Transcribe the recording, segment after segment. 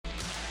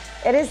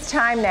It is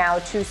time now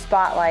to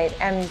spotlight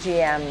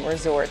MGM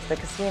Resorts. The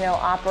casino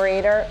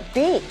operator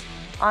beat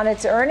on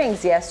its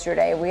earnings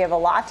yesterday. We have a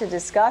lot to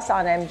discuss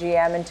on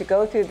MGM, and to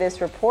go through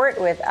this report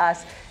with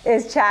us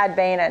is Chad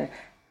Beynon,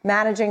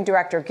 Managing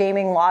Director,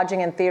 Gaming,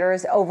 Lodging, and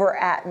Theaters over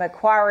at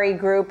Macquarie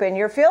Group. And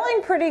you're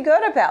feeling pretty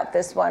good about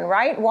this one,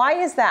 right? Why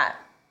is that?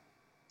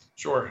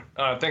 Sure.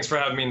 Thanks for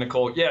having me,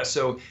 Nicole. Yeah,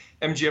 so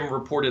MGM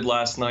reported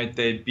last night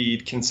they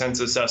beat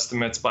consensus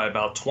estimates by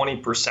about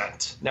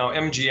 20%. Now,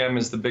 MGM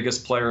is the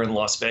biggest player in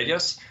Las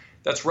Vegas.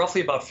 That's roughly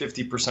about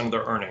 50% of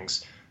their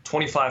earnings.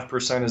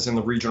 25% is in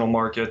the regional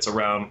markets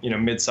around,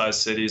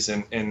 mid-sized cities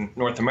in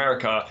North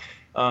America.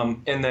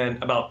 And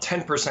then about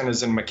 10%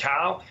 is in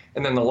Macau.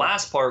 And then the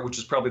last part, which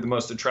is probably the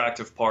most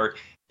attractive part,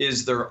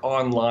 is their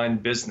online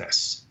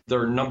business.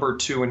 They're number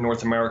 2 in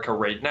North America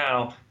right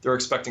now. They're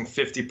expecting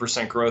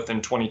 50% growth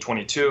in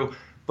 2022.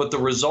 But the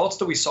results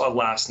that we saw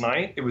last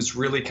night, it was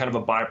really kind of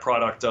a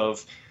byproduct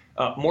of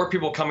more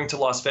people coming to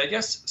Las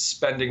Vegas,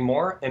 spending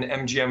more, and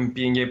MGM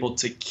being able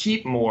to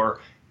keep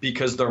more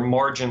because their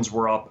margins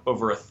were up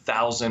over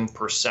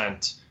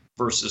 1,000%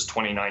 versus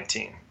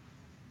 2019.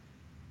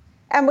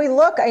 And we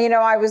look,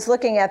 I was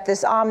looking at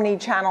this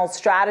omni-channel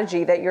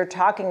strategy that you're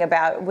talking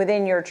about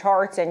within your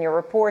charts and your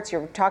reports.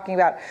 You're talking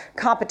about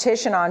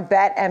competition on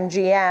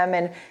BetMGM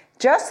and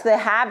just the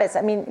habits.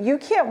 I mean, you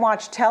can't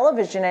watch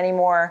television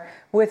anymore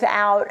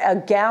without a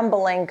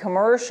gambling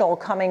commercial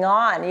coming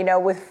on,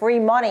 with free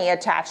money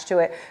attached to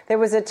it. There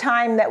was a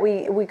time that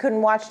we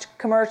couldn't watch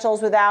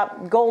commercials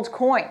without gold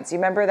coins. You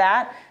remember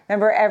that?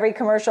 Remember, every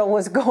commercial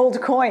was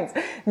gold coins.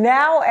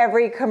 Now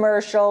every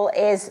commercial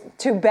is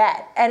to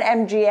bet. And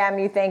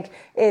MGM, you think,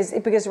 is,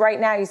 because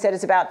right now you said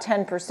it's about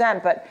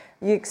 10%, but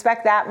you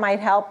expect that might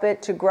help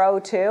it to grow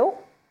too?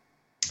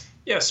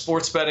 Yeah,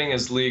 sports betting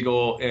is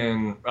legal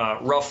in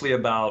roughly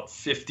about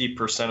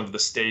 50% of the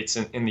states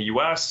in the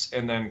U.S.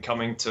 and then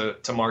coming to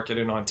market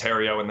in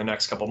Ontario in the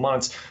next couple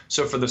months.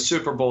 So for the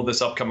Super Bowl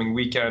this upcoming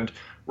weekend,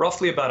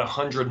 roughly about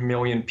 100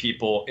 million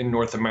people in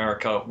North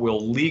America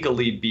will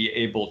legally be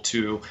able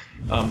to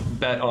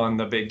bet on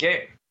the big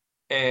game.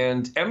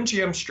 And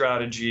MGM's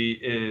strategy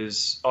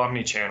is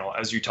omni-channel,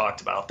 as you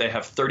talked about. They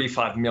have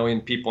 35 million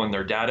people in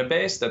their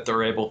database that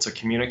they're able to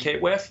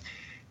communicate with.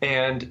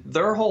 And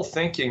their whole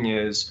thinking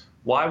is,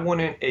 why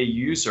wouldn't a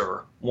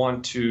user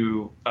want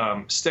to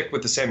stick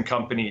with the same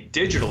company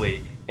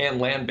digitally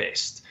and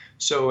land-based?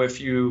 So if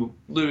you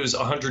lose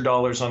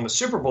 $100 on the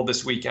Super Bowl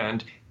this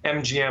weekend,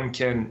 MGM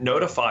can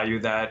notify you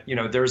that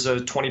there's a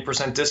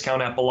 20%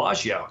 discount at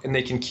Bellagio, and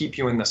they can keep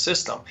you in the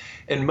system.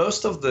 And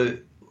most of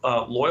the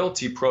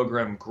loyalty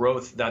program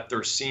growth that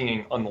they're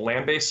seeing on the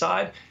land-based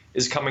side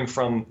is coming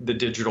from the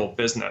digital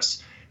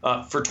business.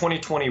 For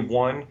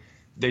 2021,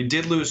 they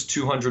did lose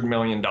 $200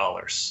 million.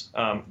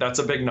 That's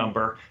a big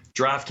number.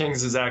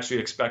 DraftKings is actually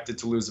expected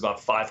to lose about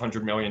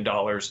 $500 million.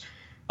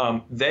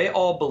 They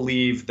all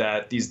believe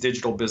that these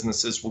digital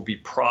businesses will be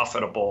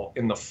profitable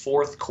in the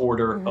fourth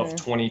quarter of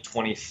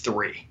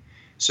 2023.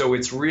 So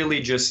it's really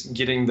just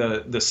getting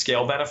the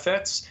scale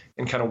benefits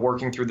and kind of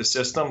working through the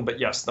system. But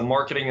yes, the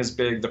marketing is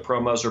big, the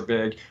promos are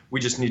big. We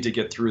just need to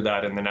get through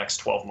that in the next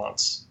 12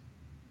 months.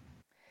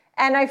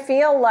 And I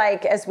feel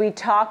like as we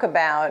talk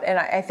about, and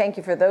I thank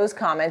you for those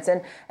comments,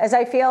 and as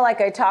I feel like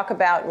I talk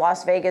about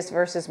Las Vegas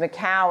versus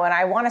Macau, and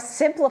I want to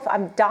simplify,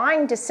 I'm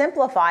dying to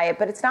simplify it,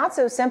 but it's not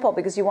so simple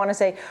because you want to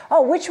say,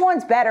 oh, which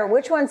one's better?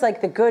 Which one's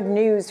like the good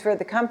news for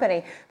the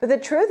company? But the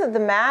truth of the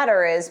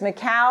matter is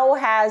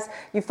Macau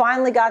you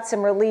finally got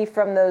some relief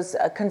from those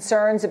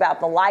concerns about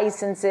the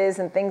licenses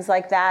and things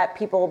like that.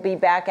 People will be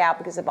back out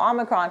because of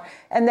Omicron.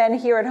 And then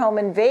here at home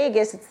in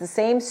Vegas, it's the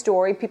same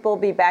story. People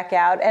will be back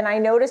out. And I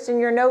noticed in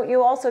your note,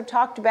 you also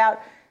talked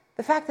about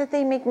the fact that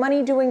they make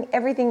money doing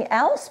everything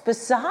else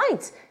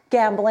besides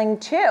gambling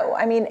too.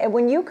 I mean,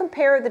 when you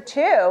compare the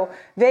two,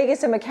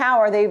 Vegas and Macau,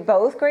 are they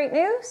both great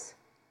news?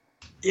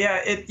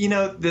 Yeah,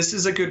 this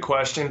is a good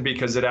question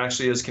because it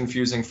actually is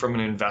confusing from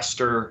an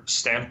investor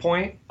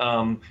standpoint.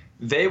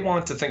 They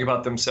want to think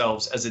about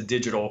themselves as a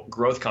digital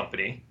growth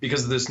company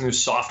because of this new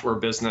software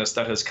business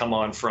that has come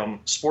on from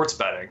sports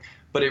betting.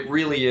 But it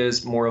really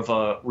is more of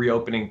a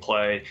reopening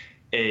play,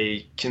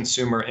 a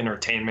consumer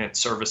entertainment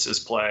services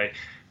play.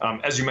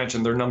 As you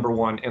mentioned, they're number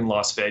 1 in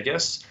Las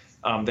Vegas.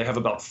 They have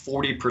about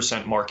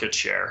 40% market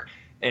share.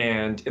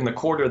 And in the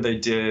quarter, they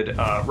did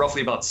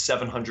roughly about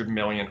 $700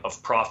 million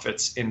of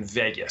profits in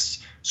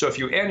Vegas. So if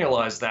you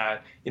annualize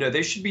that,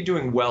 they should be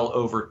doing well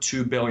over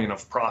 $2 billion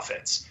of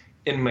profits.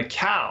 In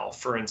Macau,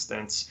 for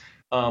instance,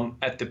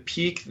 at the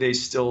peak, they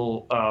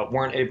still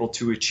weren't able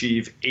to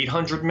achieve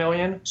 $800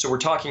 million. So we're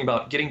talking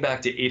about getting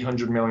back to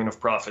 $800 million of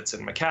profits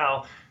in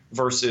Macau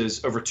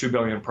versus over $2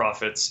 billion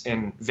profits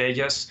in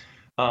Vegas.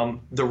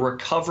 The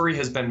recovery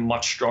has been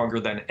much stronger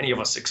than any of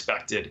us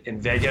expected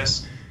in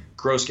Vegas.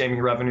 Gross gaming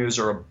revenues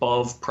are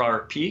above prior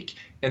peak,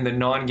 and the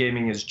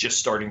non-gaming is just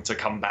starting to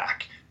come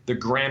back. The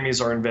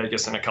Grammys are in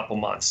Vegas in a couple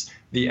months.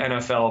 The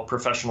NFL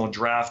professional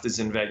draft is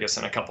in Vegas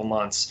in a couple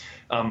months.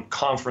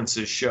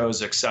 Conferences,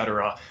 shows,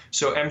 etc.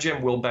 So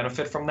MGM will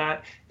benefit from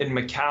that. In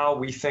Macau,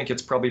 we think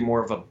it's probably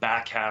more of a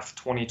back half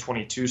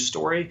 2022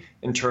 story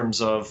in terms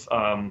of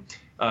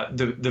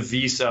the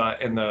visa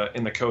and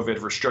the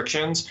COVID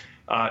restrictions.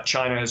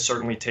 China has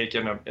certainly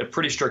taken a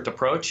pretty strict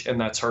approach, and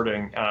that's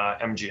hurting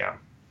MGM.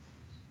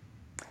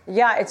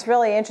 Yeah, it's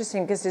really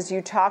interesting because as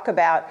you talk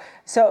about,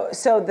 so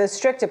the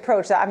strict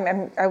approach,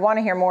 I want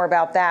to hear more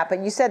about that,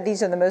 but you said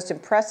these are the most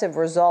impressive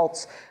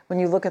results when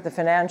you look at the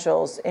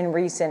financials in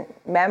recent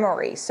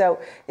memory. So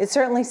it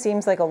certainly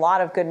seems like a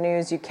lot of good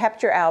news. You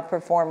kept your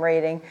outperform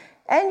rating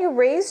and you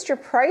raised your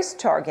price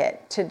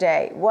target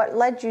today. What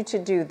led you to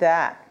do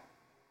that?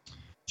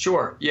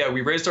 Sure. Yeah,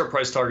 we raised our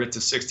price target to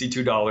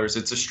 $62.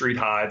 It's a street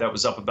high. That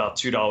was up about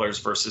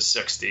 $2 versus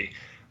 60.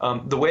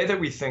 The way that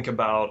we think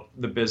about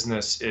the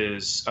business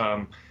is,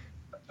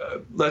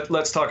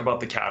 let's talk about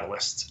the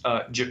catalysts.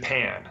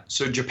 Japan.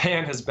 So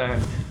Japan has been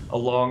a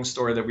long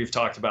story that we've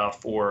talked about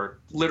for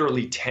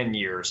literally 10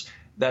 years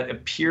that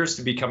appears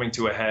to be coming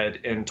to a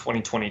head in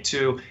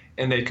 2022,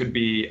 and they could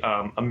be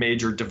a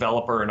major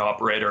developer and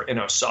operator in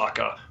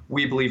Osaka.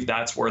 We believe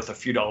that's worth a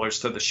few dollars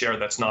to the share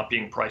that's not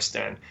being priced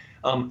in.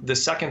 The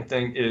second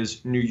thing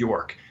is New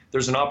York.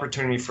 There's an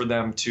opportunity for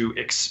them to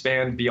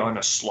expand beyond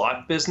a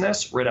slot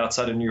business right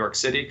outside of New York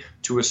City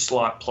to a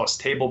slot plus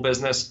table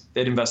business.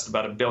 They'd invest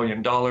about $1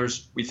 billion.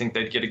 We think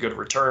they'd get a good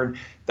return.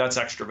 That's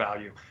extra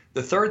value.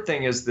 The third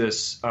thing is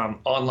this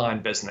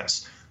online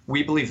business.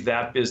 We believe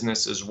that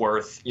business is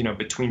worth,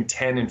 between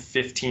 $10 and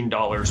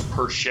 $15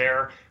 per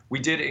share. We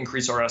did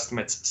increase our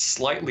estimates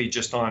slightly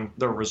just on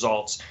the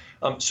results.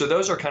 So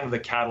those are kind of the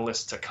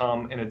catalysts to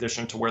come in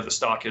addition to where the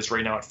stock is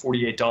right now at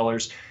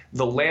 $48.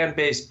 The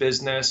land-based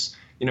business,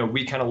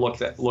 we kind of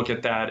look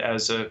at that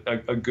as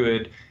a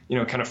good,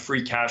 kind of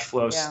free cash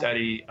flow,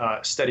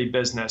 steady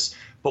business.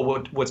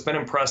 But what's been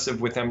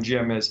impressive with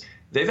MGM is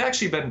they've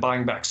actually been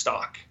buying back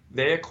stock.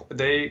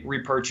 They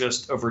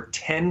repurchased over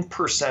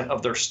 10%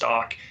 of their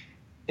stock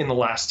in the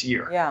last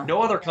year. Yeah.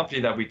 No other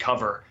company that we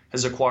cover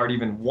has acquired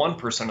even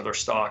 1% of their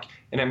stock,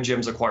 and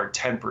MGM's acquired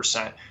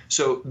 10%.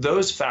 So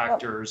those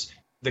factors,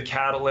 the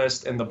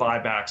catalyst and the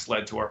buybacks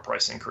led to our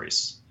price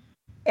increase.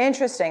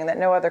 Interesting that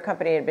no other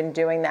company had been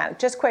doing that.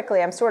 Just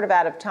quickly, I'm sort of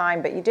out of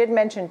time, but you did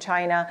mention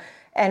China.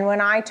 And when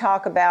I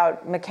talk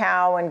about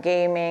Macau and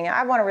gaming,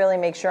 I want to really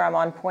make sure I'm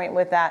on point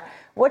with that.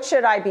 What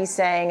should I be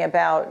saying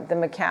about the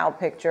Macau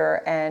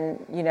picture and,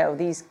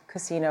 these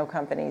casino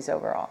companies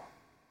overall?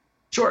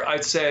 Sure.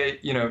 I'd say,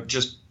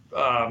 just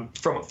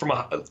from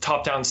a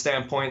top-down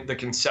standpoint, the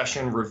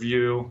concession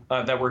review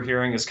that we're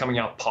hearing is coming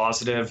out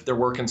positive. There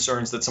were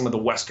concerns that some of the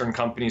Western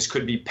companies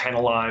could be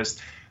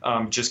penalized,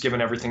 just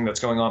given everything that's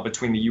going on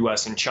between the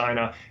U.S. and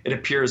China. It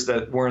appears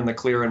that we're in the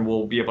clear and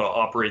we'll be able to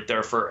operate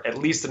there for at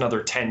least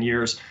another 10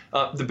 years.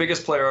 The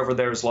biggest player over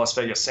there is Las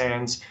Vegas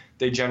Sands.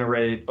 They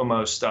generate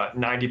almost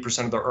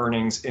 90% of their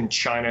earnings in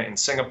China and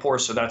Singapore,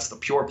 so that's the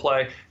pure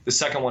play. The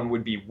second one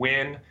would be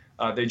Wynn.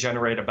 They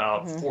generate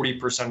about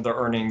 40% of their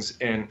earnings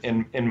in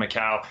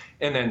Macau,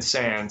 and then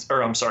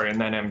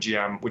and then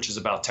MGM, which is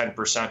about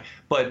 10%.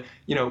 But,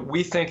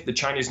 we think the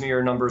Chinese New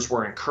Year numbers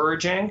were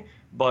encouraging,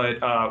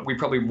 but we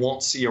probably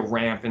won't see a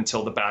ramp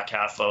until the back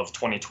half of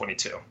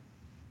 2022.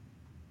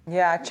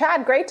 Yeah,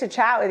 Chad, great to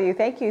chat with you.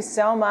 Thank you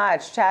so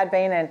much. Chad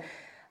Beynon,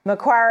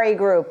 Macquarie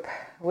Group,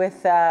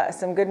 with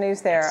some good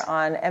news there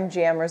on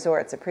MGM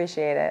Resorts.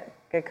 Appreciate it.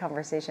 Good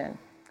conversation.